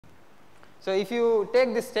So, if you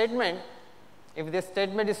take this statement, if this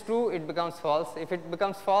statement is true, it becomes false. If it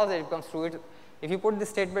becomes false, it becomes true. If you put this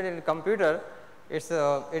statement in a computer, it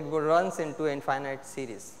runs into infinite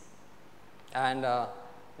series. And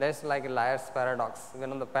that's like a liar's paradox,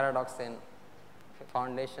 one of the paradox in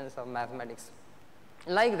foundations of mathematics.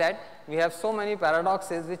 Like that, we have so many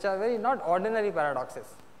paradoxes which are very not ordinary paradoxes.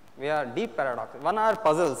 We are deep paradoxes. One are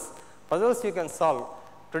puzzles. Puzzles you can solve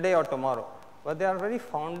today or tomorrow, but they are very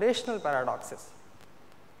foundational paradoxes.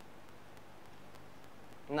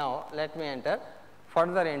 Now, let me enter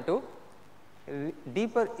further into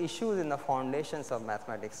deeper issues in the foundations of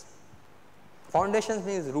mathematics. Foundations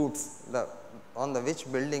means roots, on the which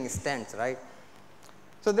building stands, right?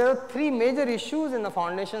 So, there are three major issues in the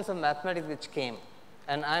foundations of mathematics which came,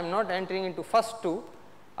 and I am not entering into first two,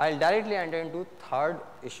 I will directly enter into third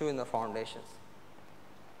issue in the foundations.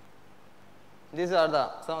 These are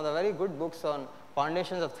some of the very good books on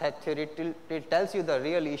foundations of theory. It tells you the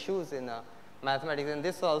real issues in mathematics, and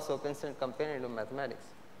this also considered companion to mathematics.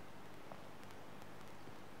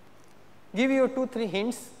 Give you 2-3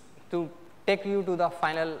 hints to take you to the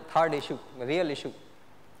final third issue, the real issue.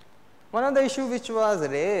 One of the issue which was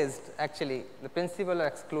raised, actually, the principle of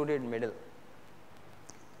excluded middle.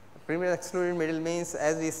 The principle of excluded middle means,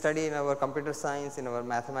 as we study in our computer science, in our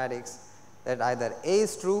mathematics, that either A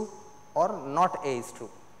is true or not A is true.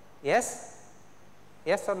 Yes?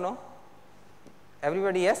 Yes or no?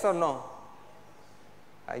 Everybody yes or no?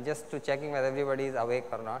 I just to checking whether everybody is awake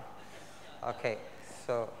or not. Okay,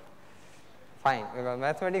 so fine, because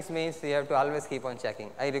mathematics means you have to always keep on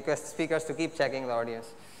checking. I request speakers to keep checking the audience.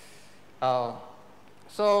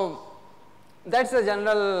 So that is the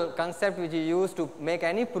general concept which you use to make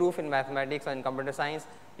any proof in mathematics or in computer science.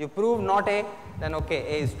 You prove not A, then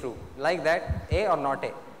okay, A is true. Like that, A or not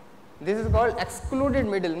A. This is called excluded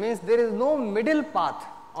middle, means there is no middle path,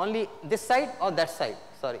 only this side or that side,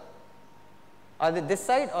 sorry, or this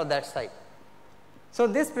side or that side. So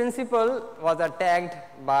this principle was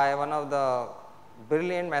attacked by one of the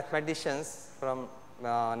brilliant mathematicians from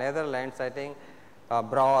Netherlands, I think,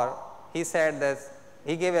 Brouwer. He said that,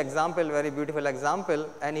 he gave example, very beautiful example,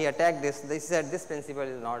 and he attacked this. He said this principle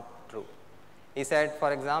is not true. He said,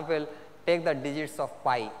 for example, take the digits of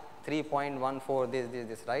pi, 3.14,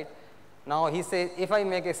 this, right? Now he says, if I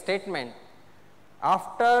make a statement,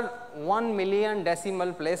 after 1 million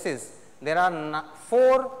decimal places, there are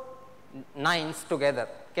 4 nines together.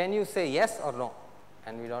 Can you say yes or no?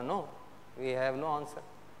 And we don't know. We have no answer.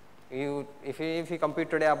 If you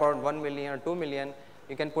compute today about 1 million or 2 million,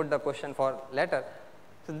 you can put the question for later.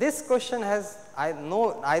 So this question has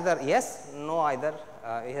no either yes, no either.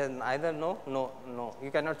 It has either no, no, no.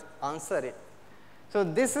 You cannot answer it. So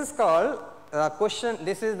this is called question.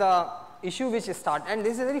 This is the issue which start, and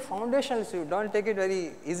this is a very foundational issue. Don't take it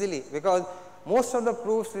very easily, because most of the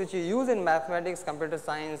proofs which you use in mathematics, computer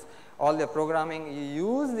science, all the programming, you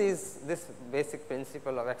use this basic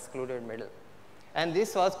principle of excluded middle. And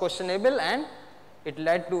this was questionable, and it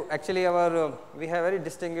led to actually we have very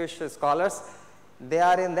distinguished scholars. They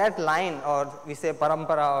are in that line, or we say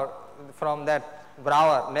parampara, or from that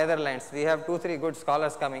Brouwer, Netherlands. We have 2-3 good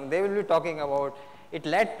scholars coming. They will be talking about, it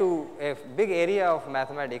led to a big area of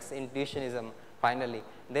mathematics, intuitionism finally.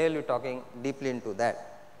 They will be talking deeply into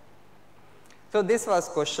that. So this was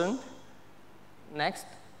questioned. Next,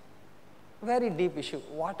 very deep issue,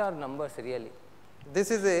 what are numbers really?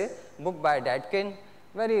 This is a book by Dadkin,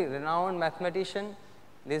 very renowned mathematician.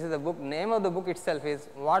 This is the book, name of the book itself is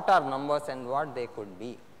What Are Numbers and What They Could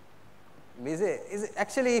Be.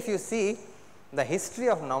 Actually, if you see the history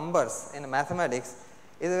of numbers in mathematics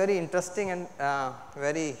is very interesting and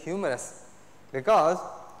very humorous, because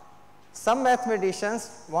some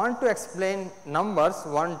mathematicians want to explain numbers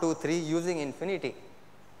 1, 2, 3 using infinity,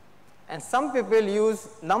 and some people use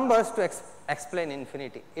numbers to explain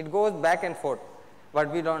infinity. It goes back and forth,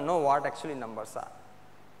 but we don't know what actually numbers are.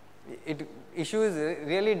 Issue is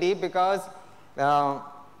really deep, because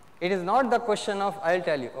it is not the question of, I will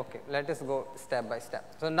tell you, okay, let us go step by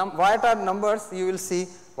step. So what are numbers, you will see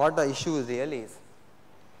what the issue really is.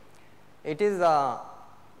 It is the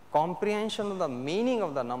comprehension of the meaning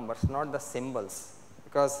of the numbers, not the symbols,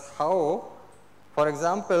 because how, for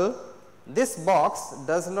example, this box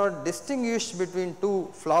does not distinguish between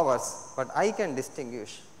 2 flowers, but I can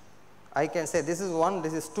distinguish. I can say this is 1,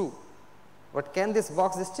 this is 2, but can this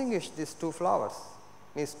box distinguish these 2 flowers?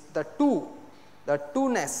 Means the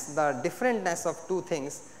two-ness, the differentness of 2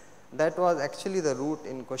 things, that was actually the root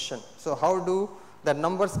in question. So how do the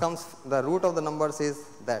numbers comes, the root of the numbers is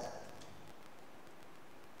that.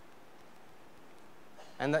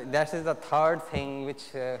 And that is the third thing which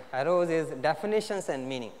arose is definitions and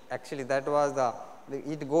meaning. Actually, that was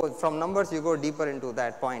it goes from numbers, you go deeper into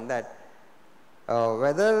that point, that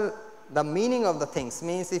whether the meaning of the things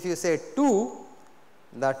means, if you say two,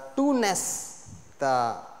 the two-ness,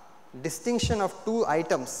 the distinction of two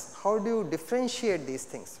items, how do you differentiate these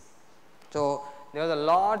things? So, there was a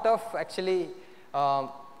lot of actually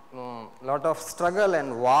lot of struggle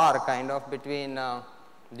and war kind of between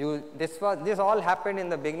this all happened in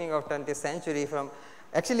the beginning of 20th century. From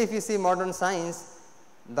actually, if you see modern science,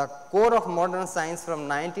 the core of modern science from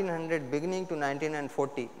 1900 beginning to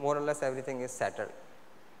 1940, more or less everything is settled.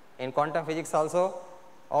 In quantum physics also,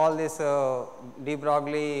 all this de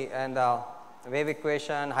Broglie and the wave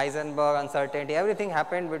equation, Heisenberg uncertainty, everything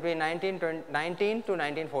happened between 1919 to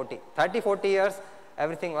 1940. 30-40 years,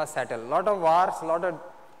 everything was settled. Lot of wars, lot of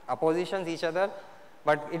oppositions each other,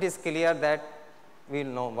 but it is clear that we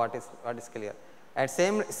will know what is clear. And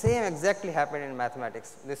same exactly happened in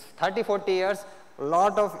mathematics. This 30-40 years,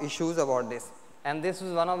 lot of issues about this, and this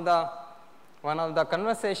was one of the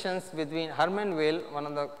conversations between Hermann Weyl, one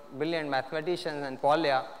of the brilliant mathematicians, and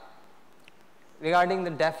Polya regarding the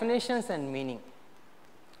definitions and meaning.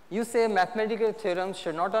 You say mathematical theorems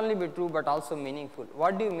should not only be true but also meaningful.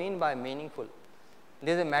 What do you mean by meaningful?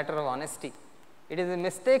 This is a matter of honesty. It is a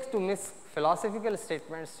mistake to mix philosophical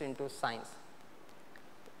statements into science.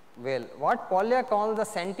 Well, what Polya calls the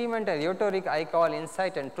sentiment and rhetoric, I call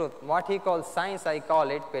insight and truth. What he calls science, I call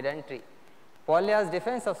it pedantry. Polya's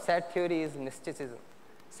defense of set theory is mysticism.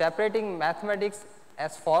 Separating mathematics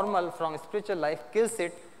as formal from spiritual life kills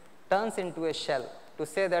it, turns into a shell. To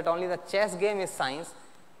say that only the chess game is science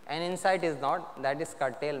and insight is not, that is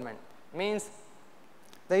curtailment. Means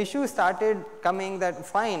the issue started coming that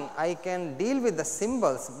fine, I can deal with the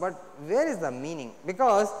symbols, but where is the meaning?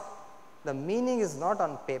 Because the meaning is not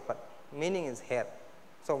on paper, meaning is here.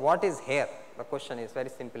 So, what is here? The question is very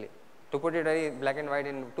simply, to put it very black and white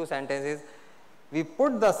in two sentences, we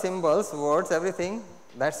put the symbols, words, everything,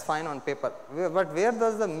 that is fine on paper, but where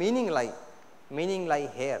does the meaning lie? Meaning lie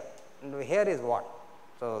here, and here is what?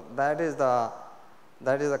 So, that is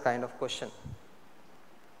the kind of question.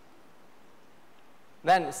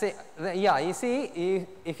 Then say, yeah, you see,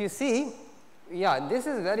 if you see, yeah, this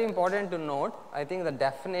is very important to note. I think the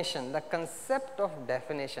definition, the concept of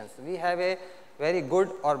definitions, we have a very good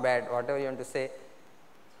or bad, whatever you want to say,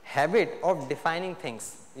 habit of defining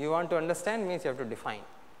things. You want to understand means you have to define,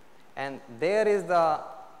 and there is the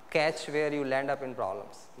catch where you land up in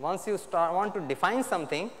problems. Once you want to define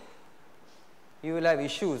something, you will have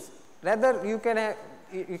issues. Rather, you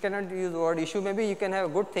cannot use the word issue, maybe you can have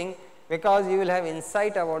a good thing, because you will have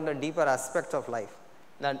insight about the deeper aspects of life.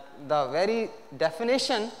 That the very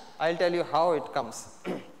definition, I will tell you how it comes,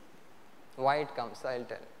 why it comes, I will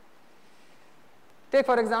tell you. Take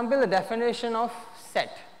for example the definition of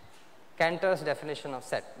set, Cantor's definition of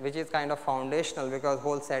set, which is kind of foundational, because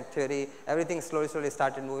whole set theory, everything slowly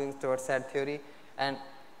started moving towards set theory. And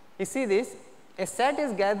you see this, a set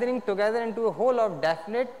is gathering together into a whole of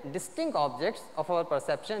definite distinct objects of our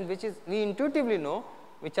perception, which is we intuitively know,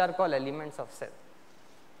 which are called elements of set.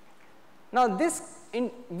 Now,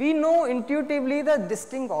 we know intuitively the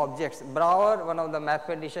distinct objects. Brouwer, one of the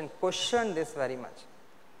mathematicians, questioned this very much.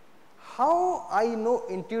 How I know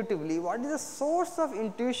intuitively? What is the source of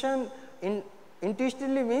intuition?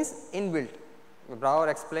 Intuitively means inbuilt. Brouwer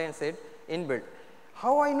explains it, inbuilt.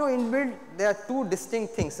 How I know inbuilt? There are two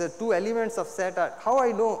distinct things. The two elements of set are. How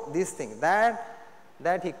I know these things?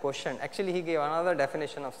 That he questioned. Actually, he gave another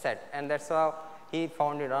definition of set, and that's how he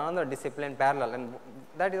founded another discipline parallel, and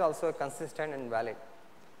that is also consistent and valid.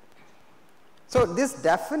 So, this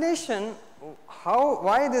definition,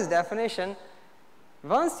 why this definition?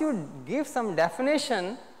 Once you give some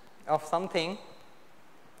definition of something,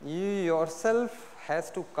 you yourself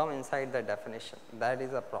has to come inside the definition. That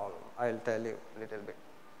is a problem. I will tell you a little bit.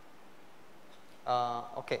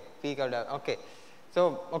 Okay, peak of okay.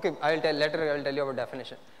 So, okay, later I will tell you about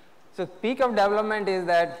definition. So, peak of development is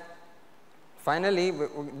that finally,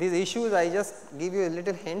 these issues I just give you a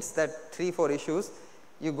little hints, that 3-4 issues,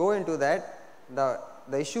 you go into that, the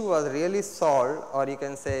issue was really solved, or you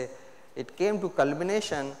can say it came to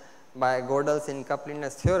culmination by Gödel's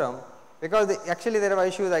incompleteness theorem, because actually there are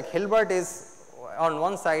issues like Hilbert is on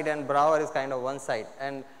one side and Brouwer is kind of one side,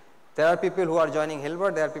 and there are people who are joining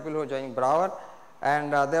Hilbert, there are people who are joining Brouwer,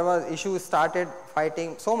 and there was issues started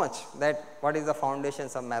fighting so much that what is the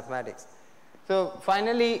foundations of mathematics. So,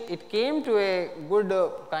 finally, it came to a good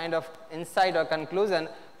kind of insight or conclusion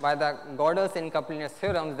by the Gödel's incompleteness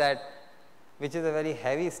theorems that which is a very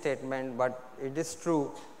heavy statement, but it is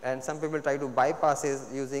true, and some people try to bypass it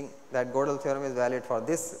using that Gödel theorem is valid for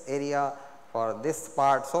this area, for this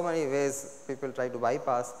part, so many ways people try to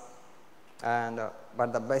bypass, and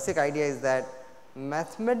but the basic idea is that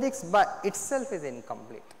mathematics by itself is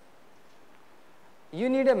incomplete. You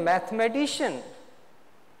need a mathematician.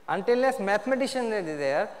 Until mathematician is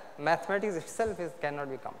there, mathematics itself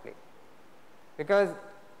cannot be complete, because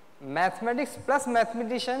mathematics plus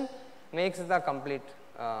mathematician makes the complete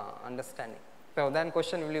understanding. So then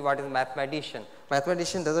question will be, what is mathematician?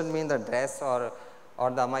 Mathematician doesn't mean the dress or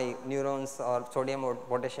my neurons or sodium or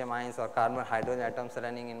potassium ions or carbon hydrogen atoms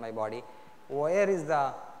running in my body. Where is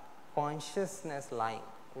the consciousness lying?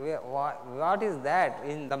 What is that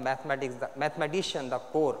in the mathematics, the mathematician, the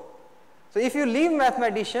core? So if you leave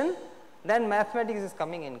mathematician, then mathematics is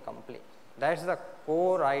coming incomplete. That is the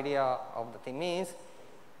core idea of the thing. Means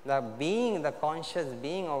the being, the conscious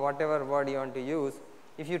being, or whatever word you want to use,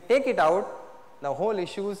 if you take it out, the whole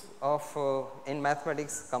issues of in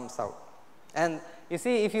mathematics comes out. And you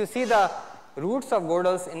see, if you see the roots of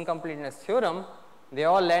Gödel's incompleteness theorem, they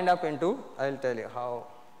all land up into, I will tell you how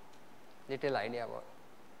little idea about.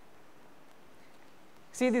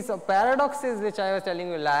 See, these paradoxes which I was telling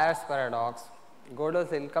you, Liar's paradox,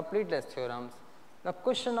 Gödel's incompleteness theorems, the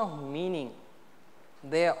question of meaning,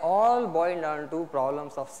 they all boil down to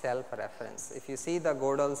problems of self-reference. If you see the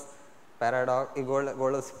Gödel's paradox,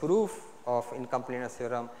 Gödel's proof of incompleteness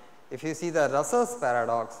theorem, if you see the Russell's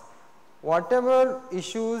paradox, whatever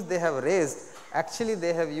issues they have raised, actually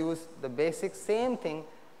they have used the basic same thing,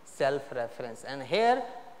 self-reference, and here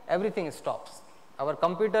everything stops. Our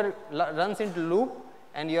computer runs into loop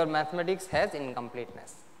and your mathematics has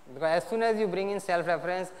incompleteness, because as soon as you bring in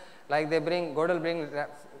self-reference, like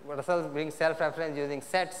Russell brings self-reference using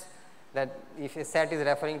sets, that if a set is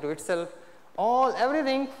referring to itself,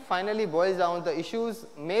 everything finally boils down, the issues,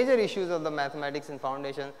 major issues of the mathematics in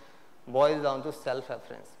foundation boils down to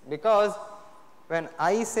self-reference. Because when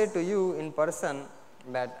I say to you in person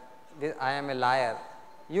that I am a liar,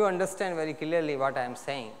 you understand very clearly what I am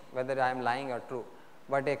saying, whether I am lying or true,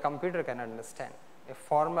 but a computer cannot understand, a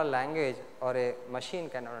formal language or a machine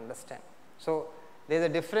cannot understand. So there is a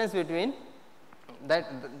difference between that.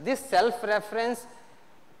 This self-reference,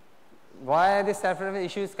 why this self-reference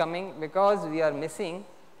issue is coming? Because we are missing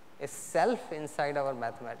a self inside our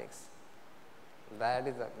mathematics. That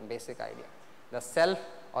is the basic idea. The self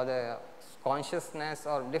or the consciousness,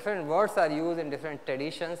 or different words are used in different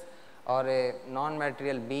traditions, or a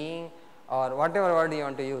non-material being, or whatever word you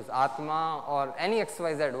want to use, Atma or any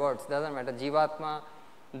XYZ words, doesn't matter, Jivatma.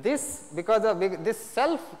 This, because of this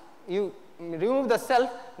self, you remove the self,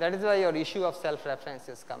 that is why your issue of self-reference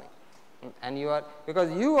is coming. And you are,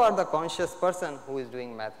 because you are the conscious person who is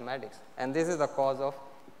doing mathematics, and this is the cause of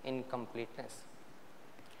incompleteness.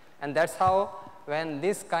 And that is how, when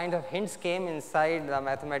this kind of hints came inside the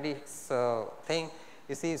mathematics thing,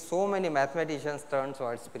 you see so many mathematicians turn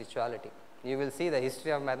towards spirituality. You will see the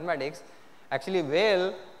history of mathematics. Actually,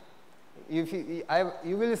 Whale, you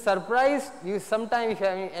will be surprised, sometime if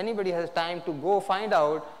anybody has time to go find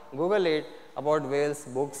out, Google it, about Whale's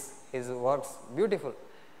books, his works, beautiful.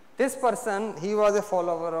 This person, he was a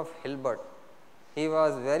follower of Hilbert. He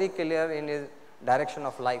was very clear in his direction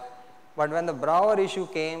of life. But when the Brouwer issue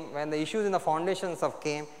came, when the issues in the foundations of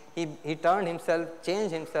came, he turned himself,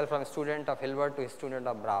 changed himself from student of Hilbert to student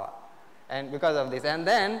of Brouwer, and because of this. And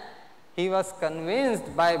then he was convinced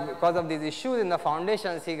because of these issues in the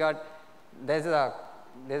foundations, he got, there's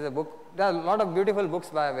a book, there are a lot of beautiful books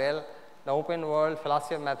by Whale, The Open World,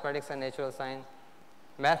 Philosophy of Mathematics and Natural Science.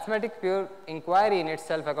 Mathematics pure inquiry in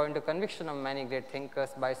itself, according to conviction of many great thinkers,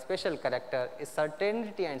 by special character, is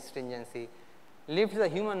certainty and stringency, lifts the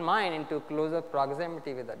human mind into closer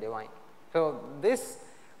proximity with the divine. So this,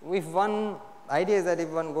 if one idea is that if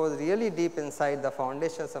one goes really deep inside the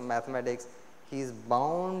foundations of mathematics, he is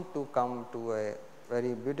bound to come to a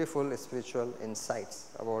very beautiful spiritual insights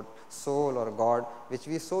about soul or God, which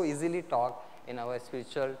we so easily talk in our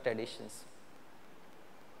spiritual traditions.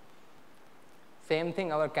 Same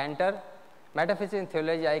thing, our Cantor, metaphysics and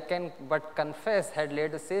theology, I can but confess, had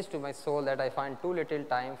laid a siege to my soul that I find too little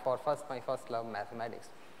time for my first love, mathematics.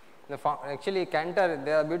 Actually, Cantor,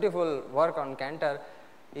 there are beautiful work on Cantor.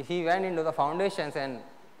 He went into the foundations, and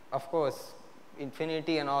of course,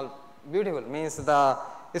 infinity and all, beautiful, means the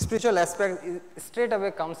spiritual aspect straight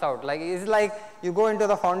away comes out. Like, it's like you go into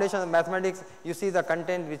the foundation of mathematics, you see the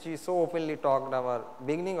content which we so openly talked our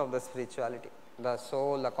beginning of the spirituality, the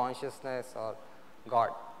soul, the consciousness, or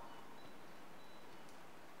God.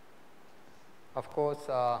 Of course,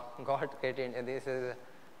 God created, this is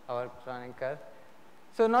our chronicle.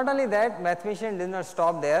 So, not only that, mathematicians did not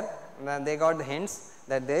stop there, they got the hints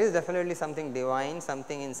that there is definitely something divine,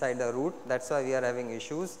 something inside the root, that is why we are having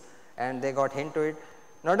issues, and they got hint to it.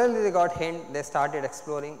 Not only they got hint, they started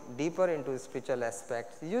exploring deeper into spiritual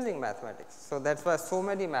aspects using mathematics. So, that is why so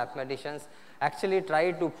many mathematicians actually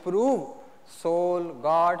try to prove soul,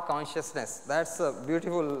 God, consciousness. That is a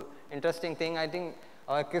beautiful interesting thing. I think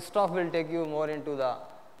Christoph will take you more into the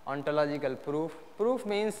ontological proof. Proof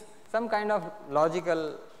means some kind of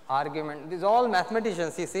logical argument. These all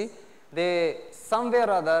mathematicians, you see, they somewhere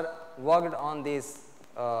or other worked on these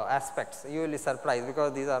aspects. You will be surprised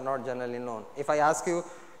because these are not generally known. If I ask you,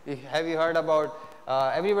 have you heard about,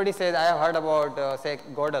 everybody says I have heard about say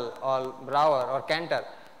Gödel or Brouwer or Cantor,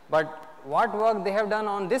 but what work they have done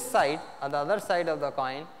on this side, on the other side of the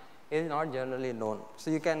coin, is not generally known.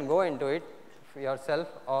 So, you can go into it yourself,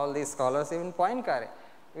 all these scholars, even Poincaré,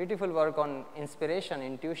 beautiful work on inspiration,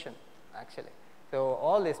 intuition actually. So,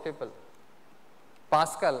 all these people,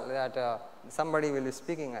 Pascal, that somebody will be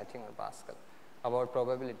speaking I think on Pascal about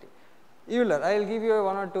probability. Euler, I will give you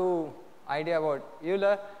one or two idea about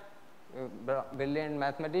Euler, brilliant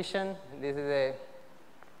mathematician. This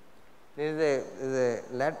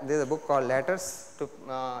is a book called Letters to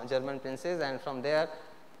German Princes, and from there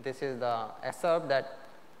this is the excerpt that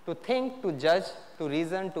to think, to judge, to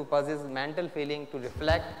reason, to possess mental feeling, to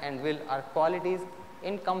reflect and will are qualities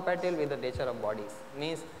incompatible with the nature of bodies.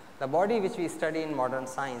 Means the body which we study in modern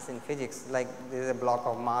science, in physics, like there is a block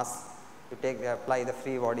of mass, you apply the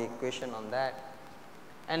free body equation on that,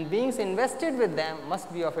 and beings invested with them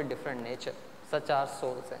must be of a different nature, such are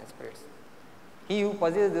souls and spirits. He who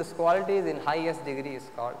possesses these qualities in highest degree is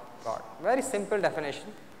called God. Very simple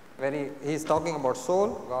definition, he is talking about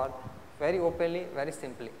soul, God, very openly, very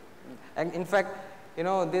simply. And in fact, you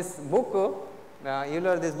know, this book,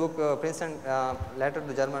 Euler, this book, Prince and Letter to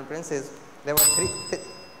the German Princes, there were three.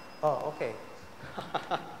 Oh, okay.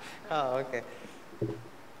 Oh, okay.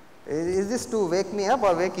 Is this to wake me up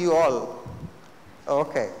or wake you all?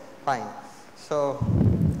 Okay, fine. So,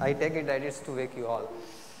 I take it that it is to wake you all.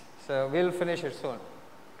 So, we will finish it soon.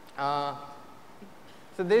 So,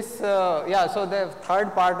 this, yeah, so the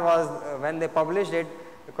third part was when they published it,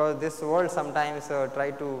 because this world sometimes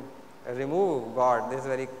try to remove God. This is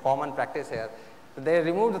very common practice here. So, they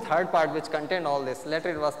removed the third part which contained all this.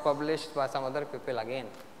 Later it was published by some other people again.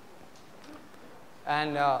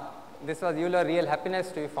 And this was Euler, real happiness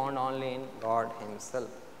to be found only in God himself.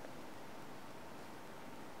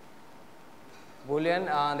 Boolean,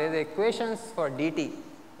 there is equations for dt.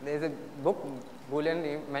 There is a book,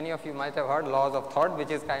 Boolean, many of you might have heard, Laws of Thought, which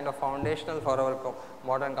is kind of foundational for our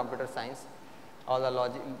modern computer science, all the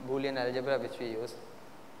logic, Boolean algebra which we use.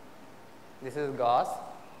 This is Gauss,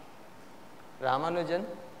 Ramanujan,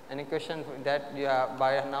 an equation that you have,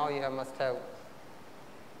 by now you must have.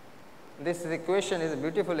 This equation is a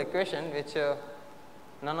beautiful equation which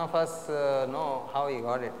none of us know how he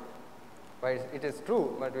got it, but it is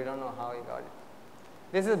true, but we don't know how he got it.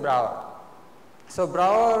 This is Brouwer. So,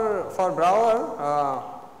 for Brouwer,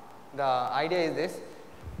 the idea is this: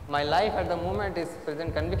 my life at the moment is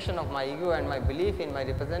present conviction of my ego and my belief in my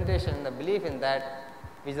representation, the belief in that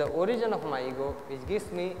which is the origin of my ego, which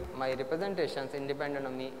gives me my representations independent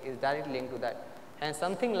of me, is directly linked to that. And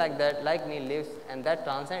something like that, like me, lives and that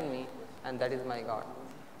transcends me, and that is my God.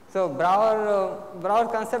 So,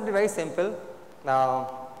 Brouwer's concept is very simple.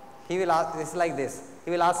 Now, he will ask, it's like this,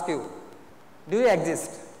 he will ask you, do you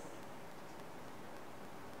exist?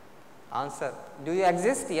 Answer, do you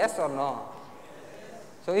exist, yes or no?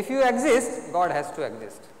 So, if you exist, God has to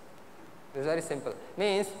exist. This is very simple.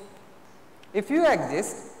 Means, if you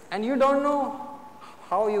exist and you don't know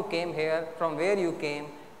how you came here, from where you came,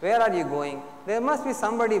 where are you going, there must be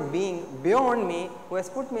somebody being beyond me who has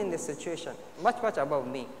put me in this situation, much above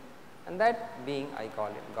me, and that being I call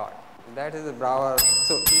it God. That is the Brouwer.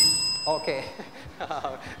 So, okay.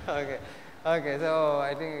 Okay, so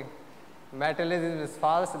I think materialism is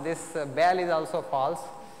false. This bell is also false.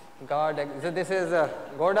 God, so this is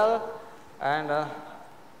Gödel, and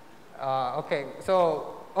okay,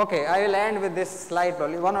 so okay, I will end with this slide,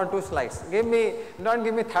 probably one or two slides. Don't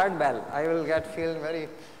give me third bell. I will feel very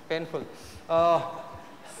painful. Self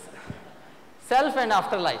and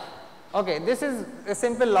afterlife. Okay, this is a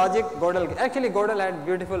simple logic. Gödel. Actually, Gödel had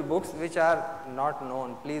beautiful books which are not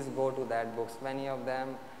known. Please go to that books. Many of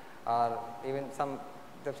them are even some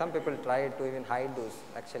people try to even hide those.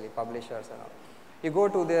 Actually, publishers and all. You go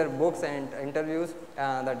to their books and interviews,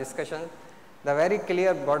 the discussions. The very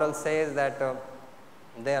clear Gödel says that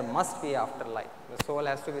there must be afterlife. The soul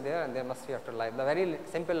has to be there, and there must be afterlife. The very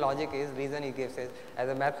simple logic reason he gives is, as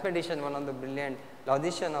a mathematician, one of the brilliant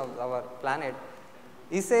logician of our planet,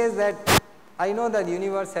 He says that I know that the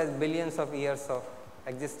universe has billions of years of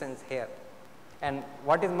existence here, and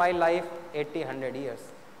what is my life? 80, 100 years.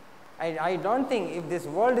 I don't think if this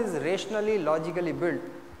world is rationally, logically built,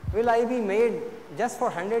 will I be made just for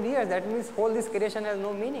 100 years? That means whole this creation has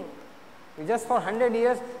no meaning. Just for 100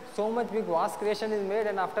 years, so much big vast creation is made,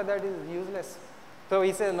 and after that is useless. So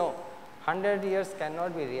he says no, 100 years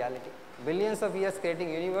cannot be reality. Billions of years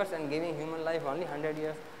creating universe and giving human life only 100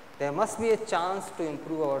 years. There must be a chance to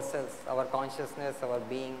improve ourselves, our consciousness, our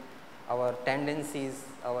being, our tendencies,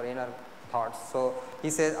 our inner thoughts. So he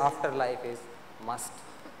says afterlife is must.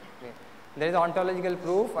 Okay. There is ontological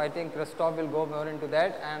proof. I think Christoph will go more into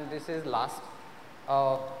that, and this is last.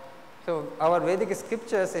 So our Vedic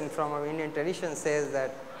scriptures from our Indian tradition says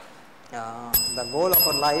that the goal of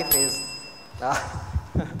our life is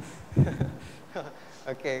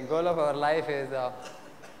okay, goal of our life is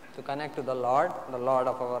to connect to the Lord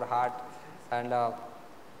of our heart, and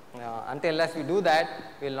until unless we do that,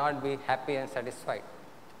 we will not be happy and satisfied.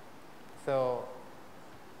 So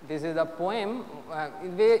this is a poem.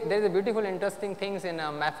 There is a beautiful, interesting things in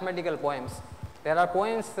mathematical poems. There are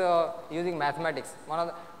poems using mathematics.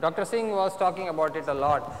 Dr. Singh was talking about it a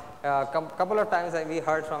lot. Couple of times we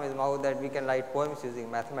heard from his mouth that we can write poems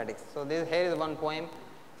using mathematics. So here is one poem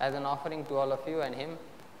as an offering to all of you and him,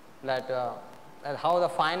 that how the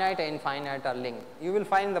finite and infinite are linked. You will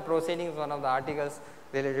find in the proceedings one of the articles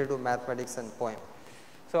related to mathematics and poem.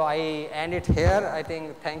 So I end it here. I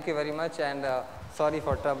think thank you very much, and sorry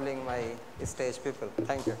for troubling my stage people.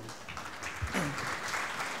 Thank you.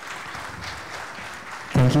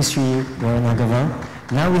 Thank you, Shri, Varun,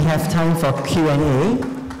 Agarwal. Now we have time for Q&A.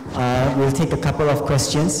 We'll take a couple of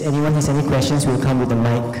questions. Anyone has any questions, we'll come with the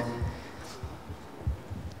mic.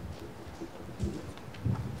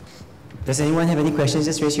 Does anyone have any questions?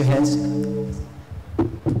 Just raise your hands.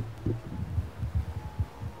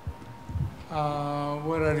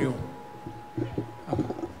 Where are you?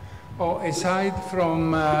 Aside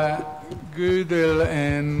from Gödel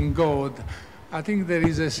and God, I think there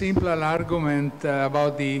is a simpler argument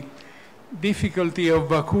about the difficulty of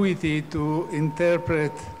vacuity to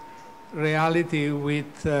interpret reality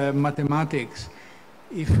with mathematics.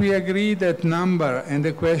 If we agree that number and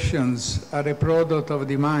equations are a product of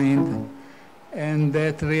the mind, and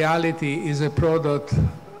that reality is a product,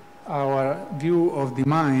 our view of the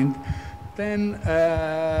mind, then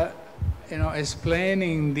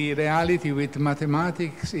explaining the reality with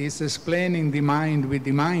mathematics is explaining the mind with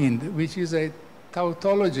the mind, which is a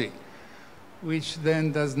tautology, which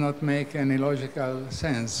then does not make any logical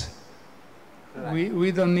sense. Right.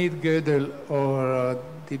 We don't need Gödel or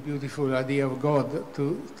the beautiful idea of God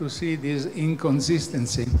to see this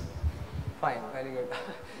inconsistency. Fine, very good.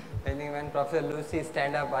 I think when Professor Lucy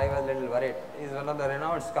stand up, I was a little worried. He is one of the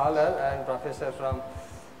renowned scholars and professor from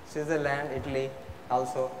Switzerland, Italy,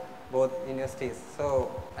 also both universities. So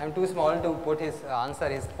I am too small to put his answer,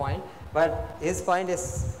 his point, but his point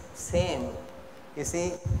is same. You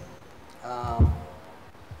see,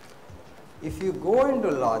 if you go into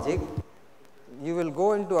logic, you will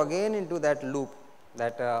go into that loop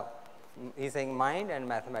that he is saying mind and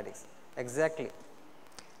mathematics. Exactly.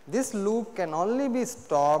 This loop can only be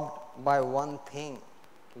stopped by one thing.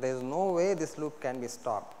 There is no way this loop can be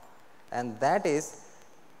stopped, and that is,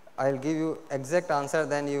 I will give you exact answer,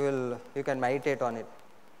 then you can meditate on it.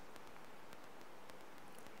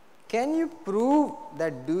 Can you prove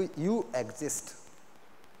that you exist?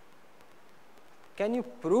 Can you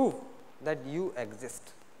prove that you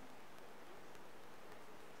exist?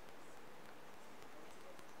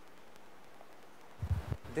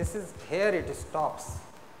 This is here it stops.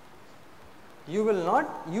 You will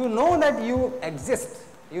not, you know that you exist,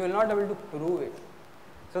 you will not be able to prove it.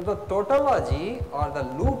 So the tautology or the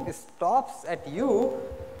loop stops at you,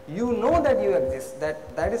 you know that you exist,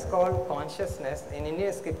 that is called consciousness. In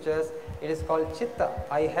Indian scriptures it is called chitta.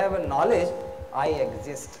 I have a knowledge, I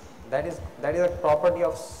exist. That is a property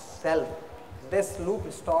of self. This loop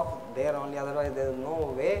stops there only, otherwise there is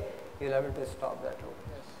no way you will be able to stop that loop.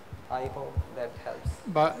 I hope that helps.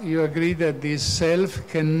 But you agree that this self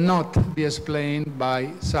cannot be explained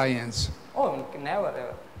by science? Oh, never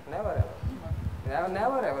ever, never ever,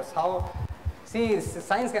 never ever. How? See,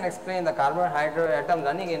 science can explain the carbon hydrogen atom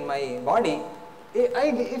running in my body.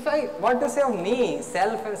 If I want to say of me,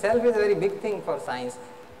 self, and self is a very big thing for science.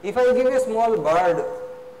 If I give a small bird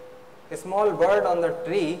on the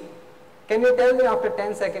tree, can you tell me after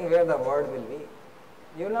 10 seconds where the bird will be?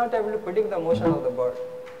 You are not able to predict the motion of the bird.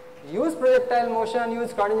 Use projectile motion,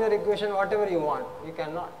 use Schrodinger equation, whatever you want. You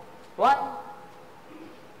cannot. Why?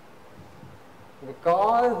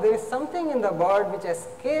 Because there is something in the bird which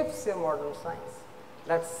escapes your modern science.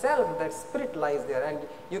 That self, that spirit lies there, and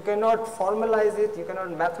you cannot formalize it, you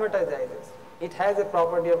cannot mathematize it. It has a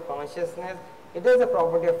property of consciousness, it has a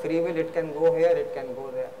property of free will, it can go here, it can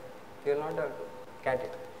go there. You will not have to get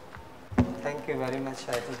it. Thank you very much,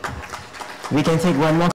 I think. We can take one more